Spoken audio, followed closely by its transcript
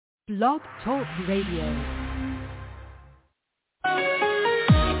Blog Talk Radio.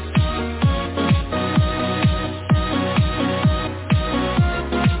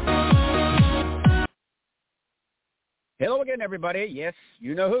 Hello again, everybody. Yes,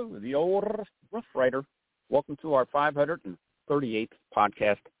 you know who, the old Rough Rider. Welcome to our 538th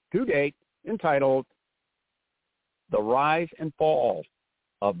podcast today, entitled The Rise and Fall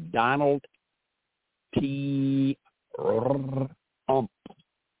of Donald T. RUMP.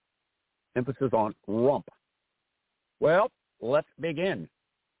 Emphasis on rump. Well, let's begin,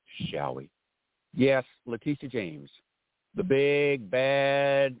 shall we? Yes, Letitia James, the big,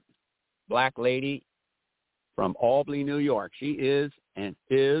 bad black lady from Albany, New York. She is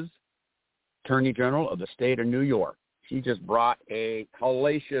Attorney General of the state of New York. She just brought a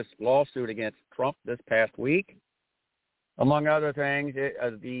hellacious lawsuit against Trump this past week. Among other things,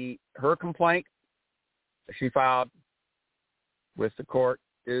 her complaint she filed with the court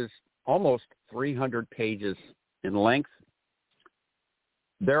is almost 300 pages in length.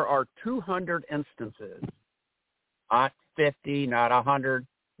 There are 200 instances, not 50, not 100,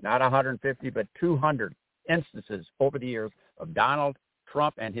 not 150, but 200 instances over the years of Donald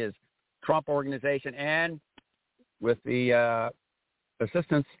Trump and his Trump organization, and with the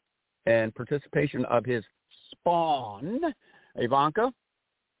assistance and participation of his spawn, Ivanka,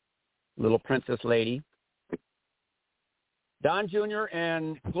 little princess lady, Don Jr.,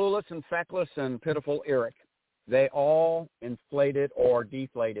 and Clueless and Feckless and Pitiful Eric. They all inflated or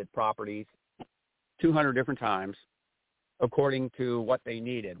deflated properties 200 different times according to what they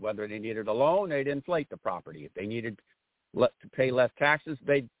needed. Whether they needed a loan, they'd inflate the property. If they needed to pay less taxes,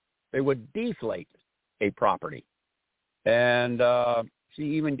 they would deflate a property. And she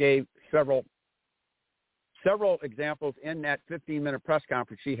even gave several examples in that 15-minute press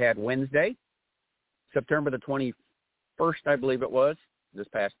conference she had Wednesday, September the 21st, I believe it was, this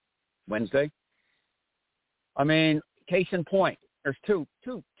past Wednesday. I mean, case in point. There's two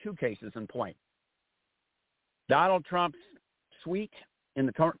cases in point. Donald Trump's suite in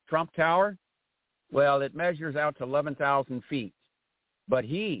the Trump Tower, well, it measures out to 11,000 feet. But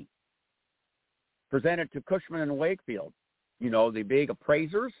he presented to Cushman and Wakefield, the big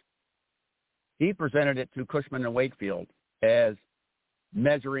appraisers. He presented it to Cushman and Wakefield as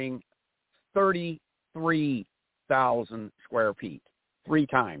measuring 33,000 square feet, 3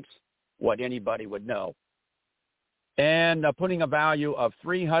 times what anybody would know, and putting a value of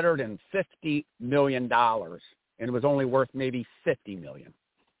 $350 million, and it was only worth maybe $50 million.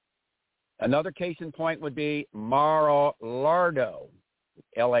 Another case in point would be Mar-a-Lardo,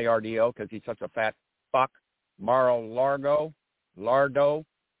 L-A-R-D-O, because he's such a fat fuck. Mar-a-Lardo.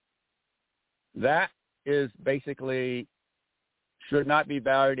 That is basically should not be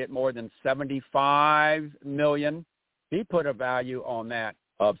valued at more than $75 million. He put a value on that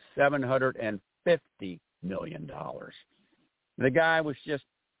of $750 million. The guy was just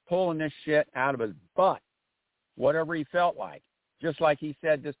pulling this shit out of his butt, whatever he felt like. Just like he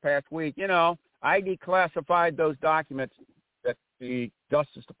said this past week, I declassified those documents that the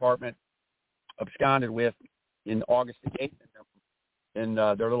Justice Department absconded with in August the 8th in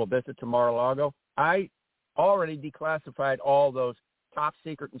their little visit to Mar-a-Lago. I already declassified all those top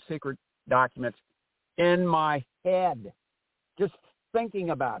secret and secret documents in my head, just thinking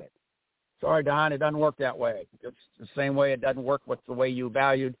about it. Sorry, Don, it doesn't work that way. It's the same way it doesn't work with the way you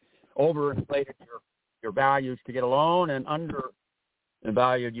overinflated your values to get a loan and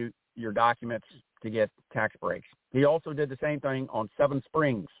undervalued your documents to get tax breaks. He also did the same thing on Seven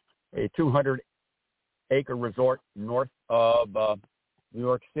Springs, a 200-acre resort north of New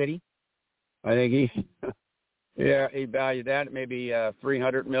York City. I think he valued that at maybe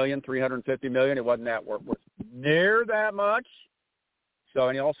 $300 million, $350 million. It wasn't that worth near that much. So,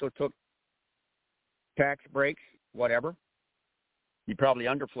 and he also took tax breaks, whatever. He probably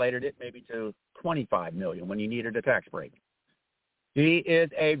underflated it maybe to $25 million when he needed a tax break. He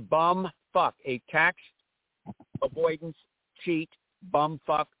is a bum fuck, a tax avoidance cheat bum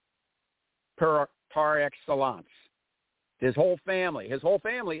fuck par excellence. His whole family is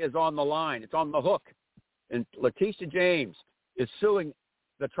on the line. It's on the hook. And Letitia James is suing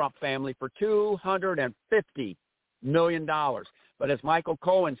the Trump family for $250 million. But as Michael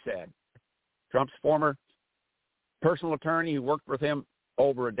Cohen said, Trump's former personal attorney who worked with him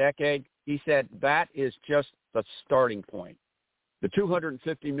over a decade, he said that is just the starting point. The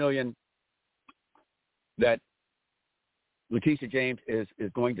 $250 million that Letitia James is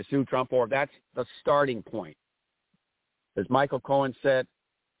going to sue Trump for, that's the starting point. As Michael Cohen said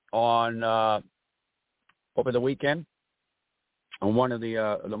on over the weekend on one of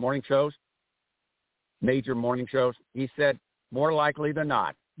the morning shows, major morning shows, he said more likely than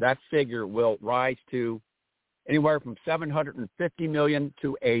not, that figure will rise to anywhere from 750 million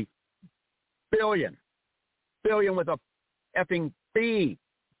to a billion. Billion with a effing B.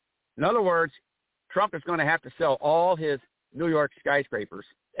 In other words, Trump is going to have to sell all his New York skyscrapers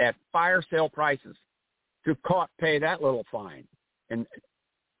at fire sale prices to pay that little fine. And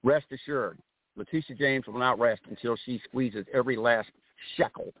rest assured, Letitia James will not rest until she squeezes every last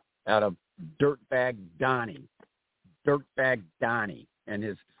shekel out of Dirtbag Donnie and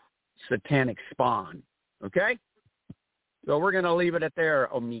his satanic spawn. Okay? So we're going to leave it at there,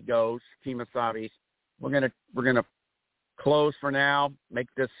 amigos, Kimasabis. We're going to close for now, make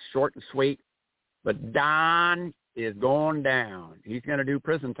this short and sweet. But Don is going down. He's going to do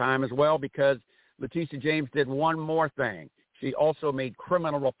prison time as well because Letitia James did one more thing. She also made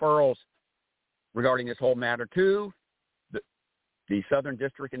criminal referrals regarding this whole matter to the Southern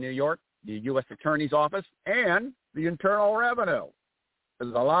District in New York, the U.S. Attorney's Office, and the Internal Revenue.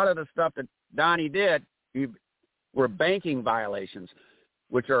 Because a lot of the stuff that Donnie did were banking violations,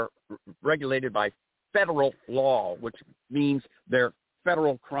 which are regulated by federal law, which means they're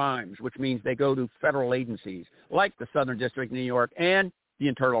federal crimes, which means they go to federal agencies like the Southern District, New York, and the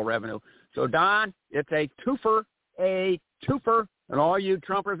Internal Revenue. So, Don, it's a twofer, and all you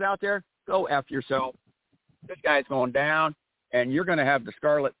Trumpers out there, go F yourself. This guy's going down, and you're going to have the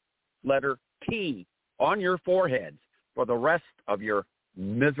scarlet letter T on your foreheads for the rest of your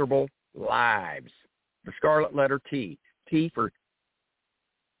miserable lives. The scarlet letter T. T for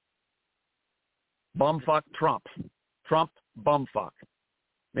bumfuck Trump. Trump bumfuck.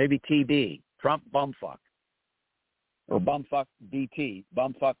 Maybe TB. Trump bumfuck. Or bumfuck DT.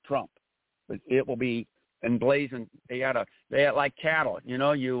 Bumfuck Trump. But it will be emblazoned. They had like cattle. You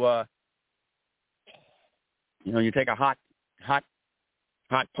take a hot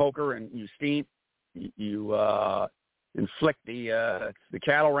poker and you steam. You inflict the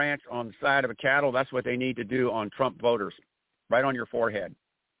cattle ranch on the side of a cattle. That's what they need to do on Trump voters, right on your forehead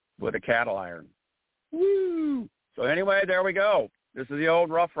with a cattle iron. Woo! So anyway, there we go. This is the old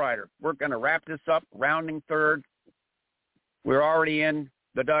Rough Rider. We're going to wrap this up, rounding third. We're already in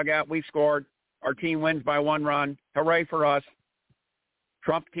the dugout. We've scored. Our team wins by 1 run. Hooray for us.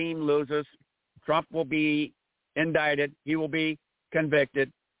 Trump team loses. Trump will be indicted. He will be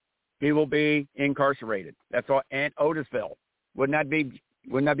convicted. He will be incarcerated. That's all. And Otisville. Wouldn't that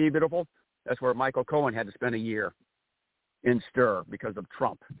be beautiful? That's where Michael Cohen had to spend a year in stir because of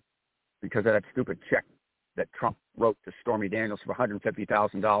Trump, because of that stupid check that Trump wrote to Stormy Daniels for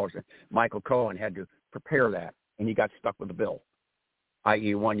 $150,000. And Michael Cohen had to prepare that, and he got stuck with the bill,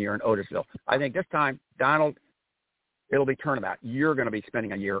 i.e. 1 year in Otisville. I think this time, Donald, it'll be turnabout. You're going to be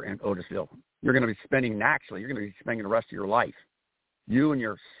spending a year in Otisville. You're going to be spending the rest of your life. You and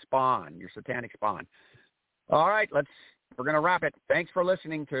your spawn, your satanic spawn. All right, we're going to wrap it. Thanks for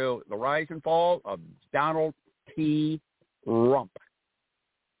listening to the rise and fall of Donald T. Rump.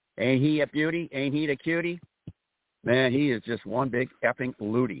 Ain't he a beauty? Ain't he the cutie? Man, he is just one big effing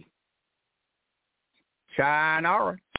lootie. Sayonara.